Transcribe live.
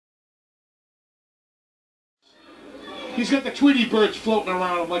He's got the Tweety birds floating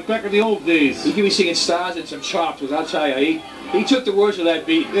around him like back in the old days. He could be singing Stars and some Chops, because I'll tell you, he took the words of that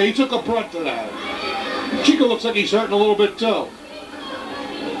beat. Yeah, he took a brunt to that. Chico looks like he's hurting a little bit too.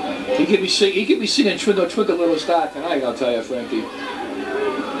 He could be singing Twinkle Twinkle Little Star tonight, I'll tell you, Frankie.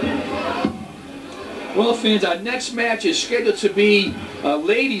 Well, fans, our next match is scheduled to be a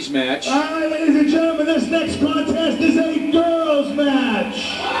ladies' match. All right, ladies and gentlemen, this next contest is a girls'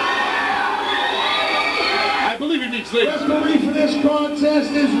 match. I believe he means ladies. Referee for this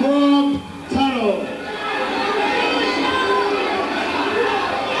contest is Rob Tuttle.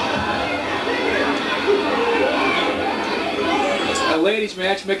 A ladies'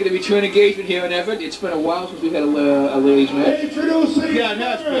 match, making a return engagement here in Everett. It's been a while since we've had a ladies' match. Introducing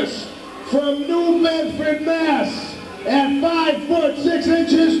first, from New Bedford, Mass, at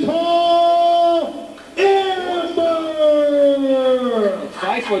 5'6" tall, Amber.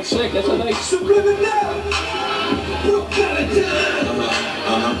 5'6", that's a nice. Subliminal. What kind of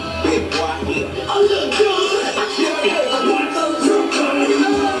time? Big boy, I look good.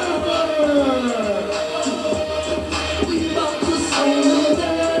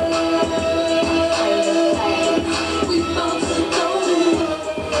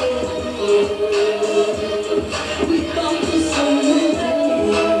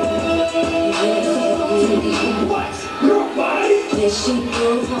 She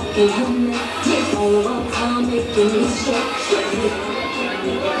goes up in her neck, all of our time making me stretch.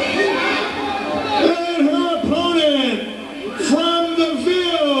 And her opponent from the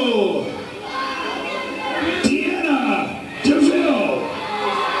Ville, Deanna DeVille.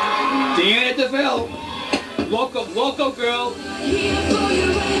 Deanna DeVille, local girl.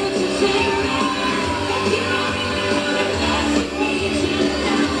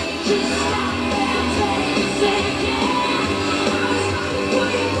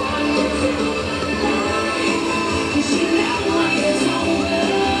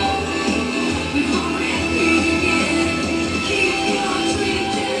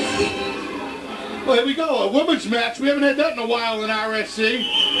 Well, here we go, a women's match. We haven't had that in a while in RSE.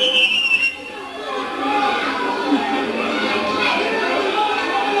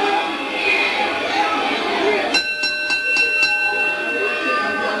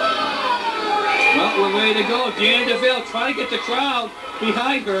 Well, we're ready to go. Deanna DeVille trying to get the crowd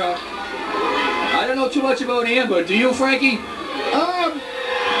behind her. I don't know too much about Amber. Do you, Frankie?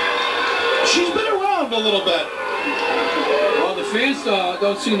 She's been around a little bit. Well, the fans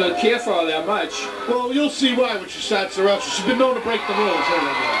don't seem to care for her that much. Well, you'll see why when she starts her out. She's been known to break the rules.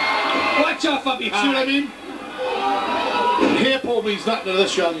 Watch out from behind. See what I mean? Hair pull means nothing to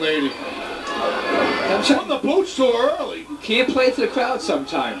this young lady. Put the boots to her early. You can't play to the crowd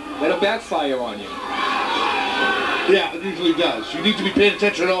sometime. That'll backfire on you. Yeah, it usually does. You need to be paying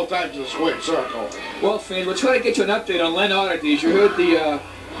attention at all times to the squared circle. Well, fans, we'll try to get you an update on Len Laddies. You heard the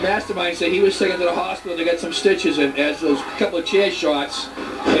mastermind say he was taken to the hospital to get some stitches and as those couple of chair shots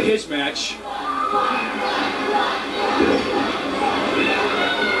in his match.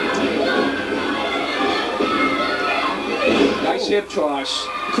 Nice hip toss.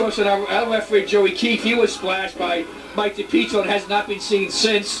 Of course, our referee, Joey Keefe, he was splashed by Mike DePietro and has not been seen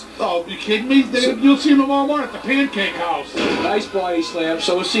since. Oh, you kidding me? You'll see him tomorrow morning at the Pancake House. Nice body slam.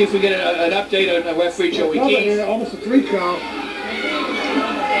 So we'll see if we get an update on referee Joey Keefe. Almost a 3 count.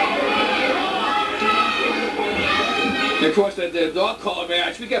 And of course, the dog collar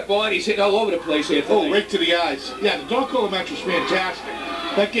match, we got bodies hitting all over the place here tonight. Oh, right to the eyes. Yeah, the dog collar match was fantastic.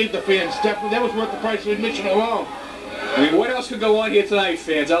 That gave the fans definitely, that was worth the price of admission alone. I mean, what else could go on here tonight,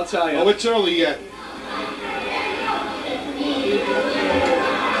 fans? I'll tell you. Oh, it's early yet.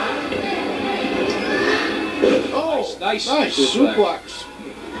 Oh, nice suplex.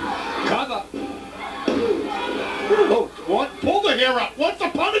 Cover. Oh, what? Pull the hair up. What's the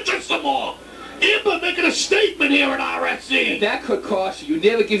punishment some more? Amber making a statement here at RSE. That could cost you. You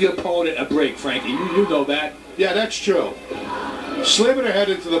never give your opponent a break, Frankie. You know that. Yeah, that's true. Slamming her head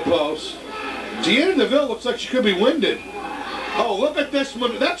into the post. Deanna DeVille looks like she could be winded. Oh, look at this.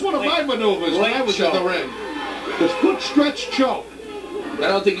 That's one of my maneuvers when I was in the ring. The foot stretch choke. I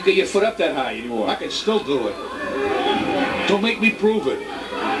don't think you get your foot up that high anymore. I can still do it. Don't make me prove it.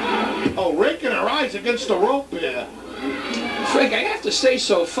 Oh, raking her eyes against the rope here. Frank, I have to say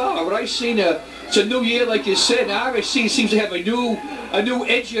so far, what I've seen, it's a new year, like you said, and RSE seems to have a new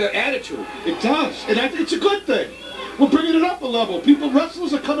edgier attitude. It does, and I think it's a good thing. We're bringing it up a level.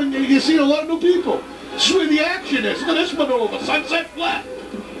 Wrestlers are coming, you're seeing a lot of new people. This is where the action is. Look at this maneuver, sunset flap.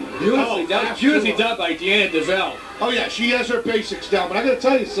 Beautifully done by Deanna DeVille. Oh yeah, she has her basics down, but I gotta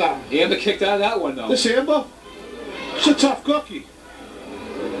tell you something. Amber kicked out of that one though. This Amber, she's a tough cookie.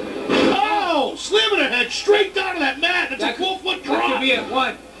 Oh! Oh, slamming her head straight down to that mat. That's a 4-foot drop. That could be it.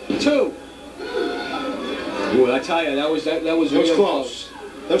 1, 2. Ooh, I tell you, that was real close.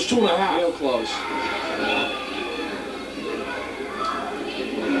 That was 2.5. Real close.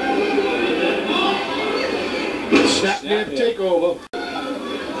 Snap takeover.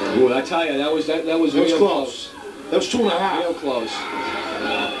 Ooh, I tell you, that was real close. That was 2.5. Real close.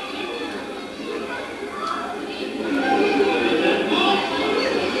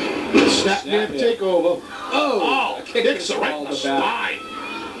 Snap takeover. Oh, kicks her right in the spine.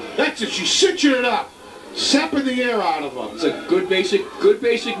 That's it. She's cinching it up, sapping the air out of her. It's a good basic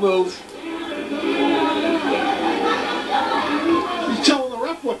move. She's telling the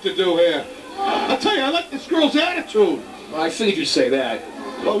ref what to do here. I tell you, I like this girl's attitude. Well, I figured you'd say that.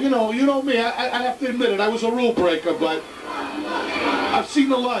 Well, you know me. I have to admit it. I was a rule breaker, but I've seen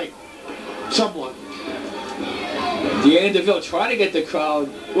the light. Somewhat. Deanna DeVille trying to get the crowd.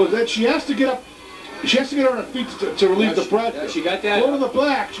 Well, then she has to get up. She has to get on her feet to relieve the pressure. Yeah, she got that. Go to the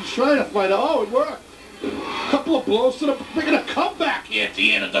back. She's trying to fight. Oh, it worked. Couple of blows to the. Making a comeback here,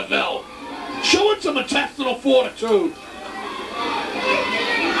 Deanna DeVille. Showing some intestinal fortitude.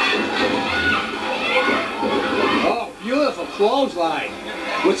 Oh, beautiful clothesline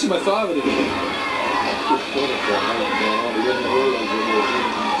with some authority.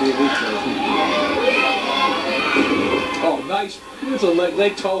 Oh, nice, beautiful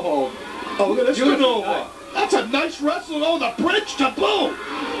leg toe hold. Oh, look at this maneuver. That's a nice wrestling over the bridge to boot.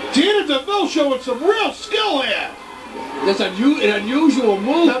 Deanna DeVille showing some real skill here. That's an unusual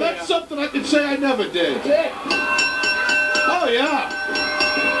move. Now that's something I can say I never did. That's it. Oh yeah.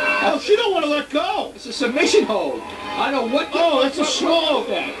 Oh, she don't want to let go. It's a submission hold. I don't know what. Oh, that's a slow.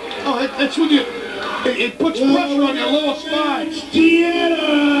 Oh, that's when you. It puts pressure on your lower spine. Deanna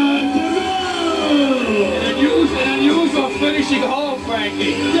DeVille. An unusual finishing hold,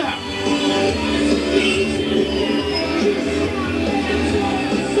 Frankie. Yeah.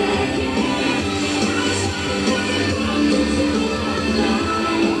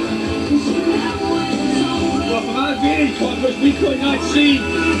 Well, from our vantage point, because we could not see.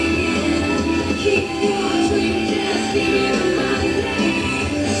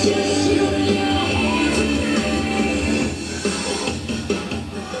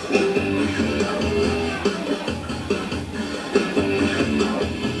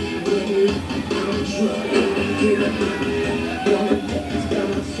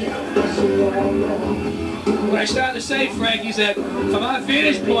 What I started to say, Frank, is that from our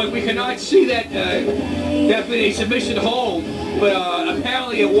vantage point, we cannot see that that being a submission hold, but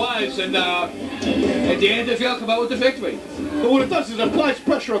apparently it was, and Deanna DeVille come out with the victory. But what it does is it applies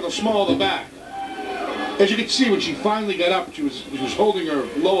pressure on the small of the back. As you can see, when she finally got up, she was holding her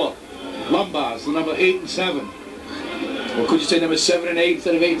lower lumbars, the number 8 and 7. Well, could you say number 7 and 8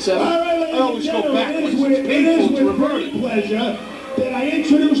 instead of 8 and 7? I always go backwards. It's painful to revert it. Pleasure that I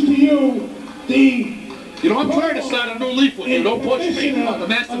introduce to you the. You know, I'm trying to start a new leaf with you. Don't push me. The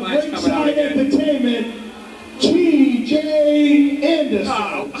mastermind's coming out again. Entertainment, T.J. Anderson.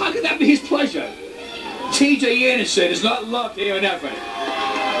 Oh, how could that be his pleasure? T.J. Anderson is not loved here in Everett.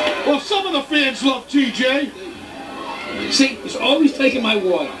 Well, some of the fans love TJ. See, he's always taking my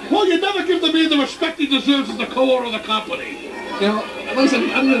water. Well, you never give the man the respect he deserves as the co-owner of the company. You know,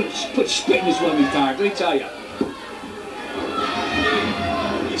 listen, I'm going to put spit in his one of these times, let me tell you.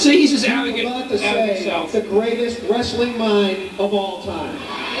 See, he's as arrogant as himself. The greatest wrestling mind of all time.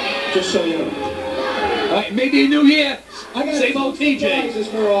 Just so you know. Maybe a new year. I got same old TJ. Surprises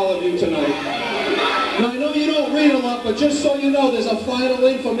for all of you tonight. Now, I know you don't read a lot, but just so you know, there's a final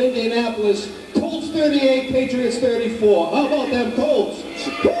in from Indianapolis. Colts 38, Patriots 34. How about them Colts?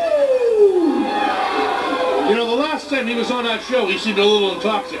 Woo! You know, the last time he was on that show, he seemed a little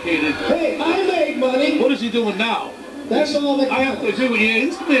intoxicated. Hey, I made money. What is he doing now? That's all that I have to agree with you.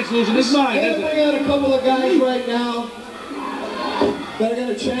 This man's losing his mind, I'm isn't going to he? bring out a couple of guys right now that are going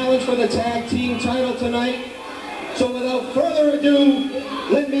to challenge for the tag team title tonight. So without further ado,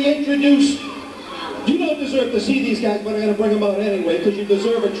 let me introduce. You don't deserve to see these guys, but I'm going to bring them out anyway, because you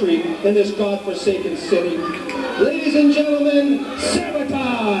deserve a treat in this godforsaken city. Ladies and gentlemen,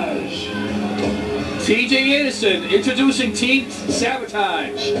 Sabotage! T.J. Anderson introducing Team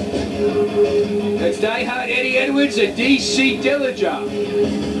Sabotage. That's diehard Eddie Edwards and D.C. Dillinger.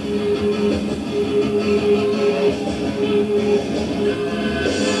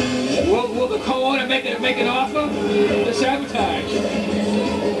 Will the co-owner make an offer to Sabotage?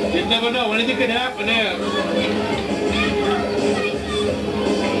 You never know. Anything can happen there.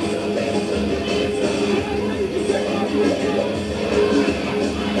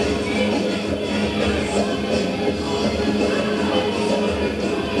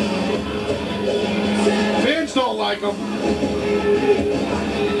 like him.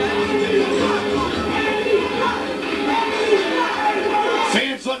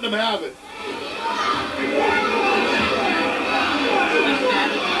 Fans letting him have it.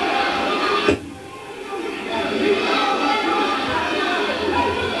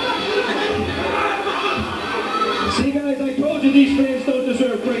 See, guys, I told you these fans don't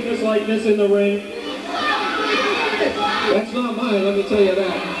deserve greatness like this in the ring. That's not mine, let me tell you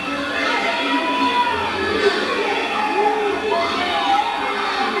that.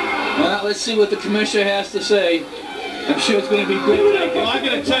 Well, let's see what the commissioner has to say. I'm sure it's going to be great. Well, I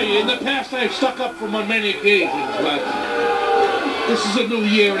got to tell you, in the past I've stuck up for him on many occasions, but this is a new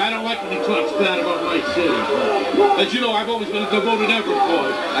year, and I don't like when he talks bad about my city. As you know, I've always been a devoted effort for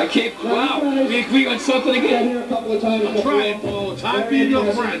it. I can't. Wow, we agree on something Been again. here a couple of times I'm before. trying, Paul. It's hard being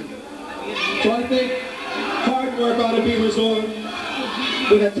your friend. So I think hard work ought to be resolved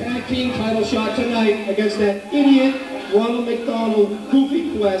with a tag team title shot tonight against that idiot Ronald McDonald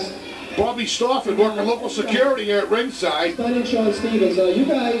Goofy Quest. Bobby Stafford working local security here at ringside. Stunning Sean Stevens. You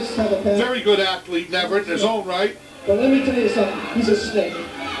guys have a pass. Very good athlete, Neverett, in his own right. But let me tell you something. He's a snake.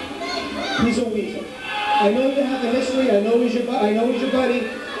 He's a weasel. I know you have a history. I know he's your buddy.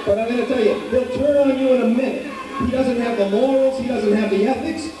 But I'm going to tell you, he'll turn on you in a minute. He doesn't have the morals. He doesn't have the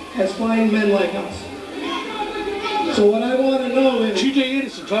ethics as fine men like us. So what I want to know is, T.J.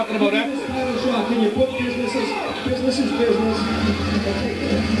 Anderson talking about this ethics. title shot, can you put business is business?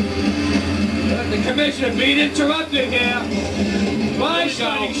 The commissioner being interrupted here. By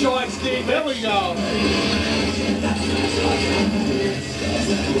Stunning Sean Stevens. There we go.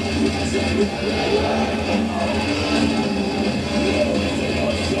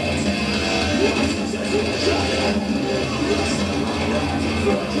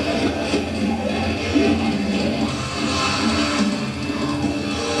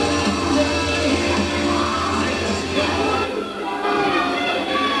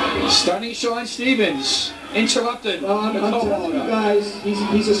 Stunning Sean Stevens interrupted. I'm telling you guys,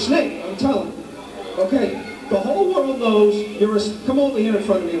 he's a snake. I'm telling you. Okay, the whole world knows you're a. Come over here in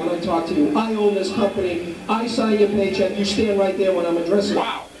front of me when I talk to you. I own this company. I sign your paycheck. You stand right there when I'm addressing you.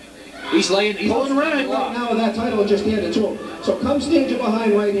 Wow. He's pulling Right around. now, that title just handed to him. So come stand you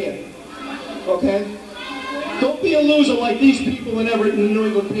behind right here. Okay? Don't be a loser like these people in Everett and the New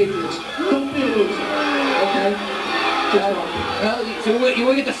England Patriots. Don't be a loser. Okay? Well, you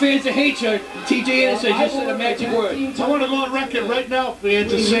want to get the fans to hate you. T.J. Anderson just said a magic word. I want to go on record right now,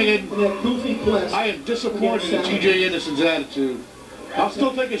 fans, as saying That Goofy Quest. I am disappointed in T.J. Anderson's attitude. I'll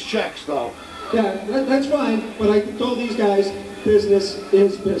still take his checks, though. Yeah, that's fine, but I told these guys, business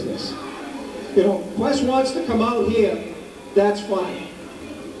is business. You know, Quest wants to come out here, that's fine.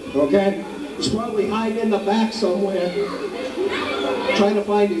 Okay? He's probably hiding in the back somewhere, trying to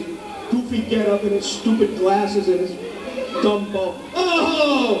find his goofy get-up and his stupid glasses and his dumb bow.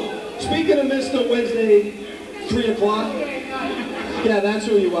 Oh! Speaking of Mr. Wednesday, 3 o'clock, yeah, that's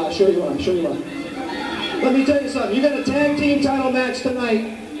who you are, sure you are. Let me tell you something, you got a tag team title match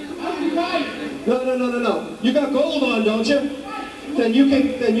tonight. No. You got gold on, don't you? Then you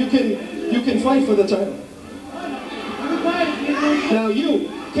can fight for the title. Now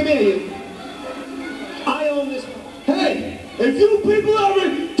come here, you. I own this. Hey, if you people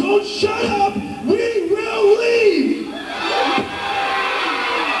ever don't shut up, we will leave.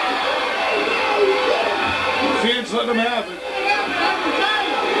 Fans let him have it.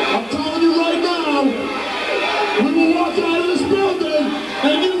 I'm telling you right now, we will walk out of this building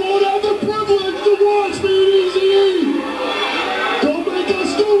and you won't have the privilege to watch me at EZE. Don't make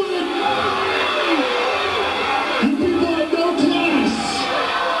us do it. You people have no class.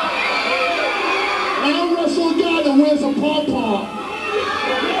 I'll wrestle a guy that wears a pom-pom.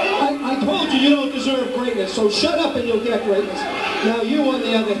 I told you don't deserve greatness, so shut up and you'll get greatness. Now you on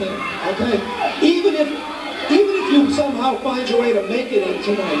the other hand, okay? Even if you somehow find your way to make it in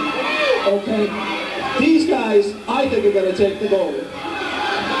tonight, okay? These guys, I think, are going to take the gold.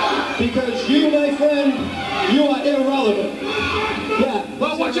 Because you, my friend, you are irrelevant. Yeah.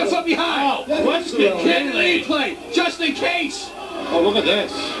 Well, watch out from behind. Let's get Get the replay, just in case. Oh, look at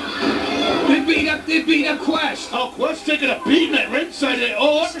this. They beat up Quest. Oh, Quest taking a beating at ringside,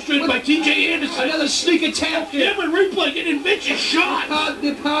 all orchestrated by T.J. Anderson. Another sneak attack here. Him and replay getting vicious shots.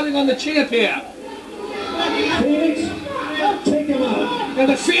 They're pounding on the champ here. Phoenix, take him out. And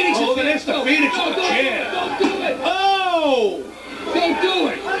the Phoenix Oh, look at this, the Phoenix on the chair. Don't do it. Oh! Don't do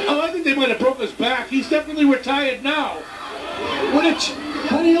it. Oh, I think they might have broke his back. He's definitely retired now. What a...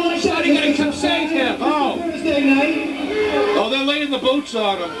 How do you like that? Somebody gotta come save him. Oh. Thursday night. Oh, they're laying the boots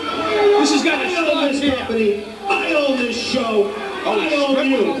on him. This has got to I own stop this here. company. I own this show. I own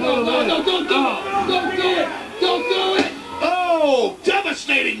you. No, don't do it. Don't do it. Don't do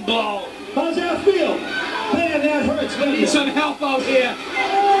feel? Man, that hurts. We need some help out here.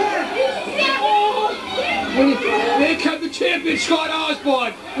 Here comes the champion, Scott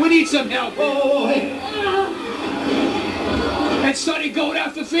Osborne. We need some help. Oh, hey. And Sonny going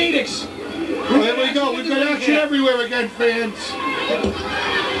after Phoenix. Well, here we go. We've got action everywhere again, fans.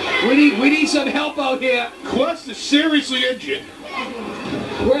 We need some help out here. Quest is seriously injured.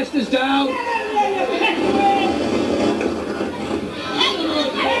 Quest is down.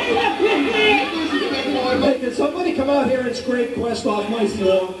 Hey, can somebody come out here and scrape Quest off my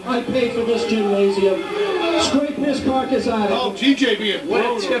floor? I paid for this gymnasium. Scrape his carcass out Oh, of it. TJ being What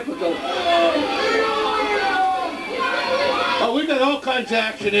brutal. a typical. Oh, we've got all kinds of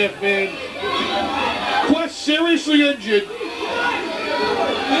action here, man. Quest seriously injured.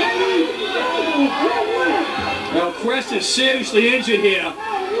 Well, Quest is seriously injured here.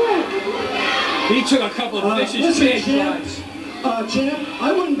 He took a couple of vicious Listen, taglines. Champ,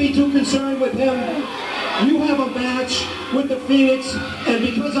 I wouldn't be too concerned with him. You have a match with the Phoenix, and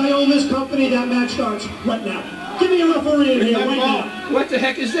because I own this company, that match starts right now. Give me a referee in here right now. What the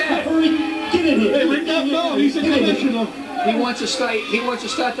heck is that? Referee, get in here. Hey, ring that bell. He's a commissioner. He wants to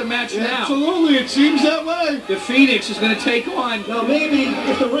start the match now. Absolutely, it seems that way. The Phoenix is going to take on. Now maybe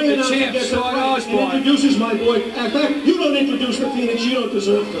if the ring announcer champ, gets it Scott right and Osborne. introduces my boy. In fact, you don't introduce the Phoenix, you don't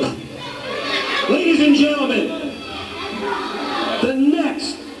deserve to. Ladies and gentlemen, the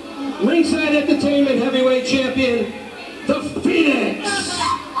next ringside entertainment heavyweight champion, the Phoenix.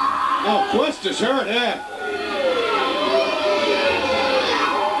 Oh, Quest is hurt, yeah.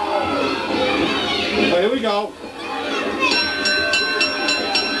 Oh, here we go.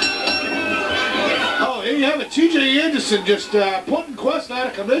 Oh, here you have it. TJ Anderson just putting Quest out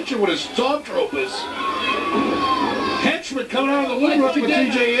of commission with his stormtroopers. Henchman coming out of the woodwork with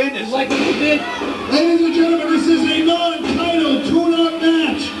TJ Anderson. Like what you did? Ladies and gentlemen, this is a non-title tune-up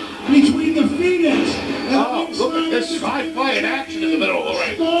match between the Phoenix and Oh, look at this high-flying action in the middle of the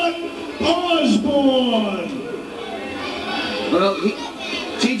ring. Scott Osborne. Well,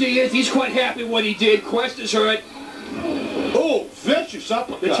 TJ he's quite happy with what he did. Quest is hurt. Oh, vicious The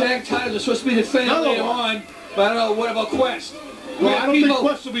uppercut. tag titles are supposed to be defended Another later one. on, but I don't know, what about Quest? Well, I don't think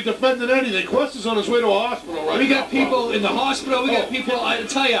Quest will be defending anything. Quest is on his way to a hospital right now. We got people in the hospital, we got people, I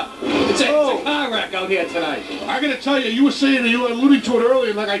tell you, it's a car wreck out here tonight. I got to tell you, you were saying, you were alluding to it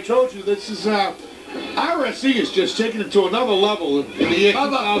earlier, like I told you, this is, RSE is just taking it to another level in the year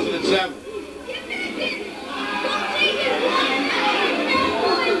 2007.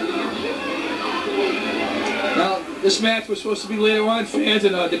 Now, this match was supposed to be later on, fans,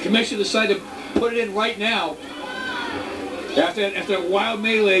 and the commission decided to put it in right now. After a wild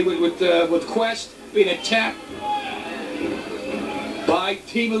melee with Quest being attacked by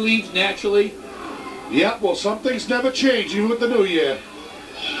Team Elite, naturally. Yep, well, some things never change, even with the new year.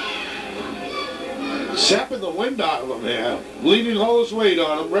 Sapping the wind out of him there, leaning all his weight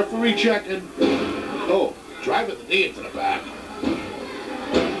on him, referee checking. Oh, driving the knee into the back.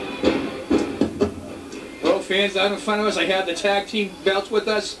 Well, fans, out in front of us, I have the tag team belts with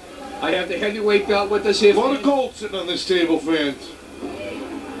us. I have the heavyweight belt with us here. A lot of gold sitting on this table, fans.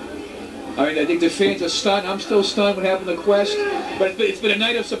 I mean, I think the fans are stunned. I'm still stunned what happened to Quest. But it's been a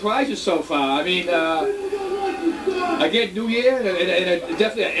night of surprises so far. I mean, again, New Year and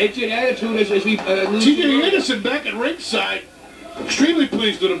definitely an edgy attitude as we lose. TJ Anderson back at ringside. Extremely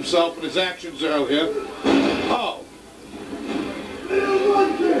pleased with himself and his actions earlier. Oh.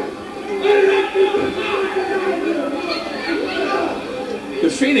 The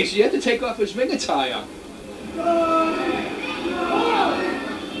Phoenix, you had to take off his ring attire.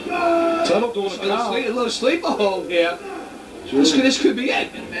 Tuttle doing a cow. A little sleeper hold here. This could be it.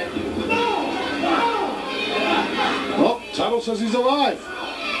 Well, Tuttle says he's alive.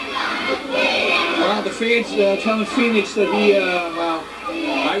 Well, the fans telling Phoenix that he, well,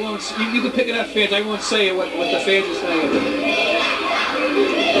 I won't, you can pick it up, fans. I won't say what the fans are saying.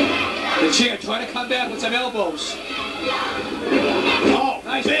 The champ trying to come back with some elbows. Oh,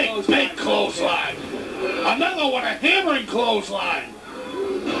 Nice big clothesline. Another one, a hammering clothesline.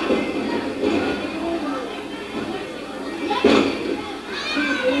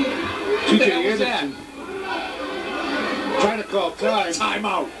 TJ Anderson trying to call time.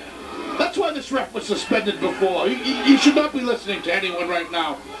 Timeout. That's why this ref was suspended before. You should not be listening to anyone right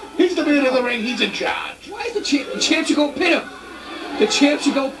now. He's the man of the ring. He's in charge. Why is the champ should go pin him? The champ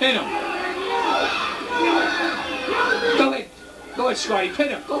should go pin him. Go ahead, Scotty. Pin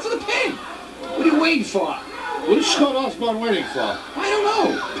him. Go for the pin. What are you waiting for? What is Scott Osborne waiting for? I don't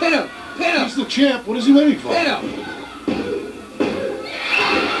know. Pin him. Pin him. He's the champ. What is he waiting for? Pin him.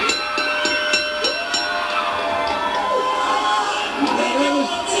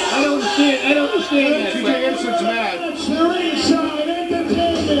 I don't understand that, TJ Frank. Anderson's mad. It's the ringside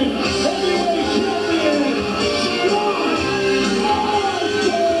entertainment heavyweight champion,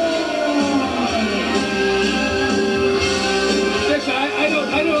 Listen,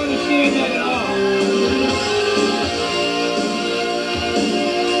 I don't understand that at all.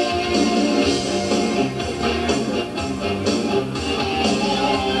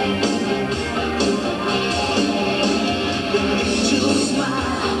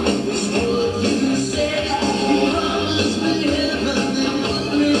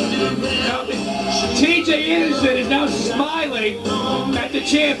 TJ Anderson is now smiling at the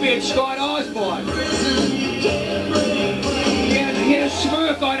champion, Scott Osborne. He had a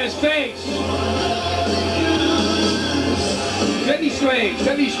smirk on his face. Very strange,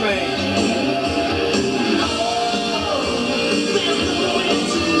 very strange.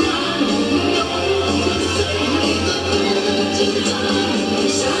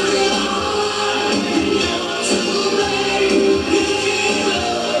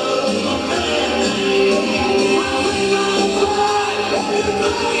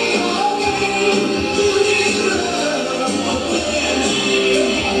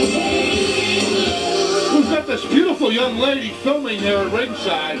 We've got this beautiful young lady filming here at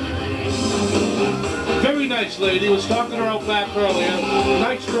ringside. Very nice lady. Was talking to her out back earlier.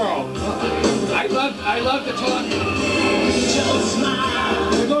 Nice girl. I love to talk.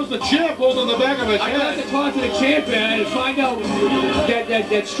 There goes the champ holding the back of his I love head. to talk to the champion and find out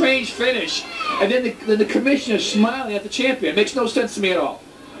that strange finish, and then the commissioner smiling at the champion. It makes no sense to me at all.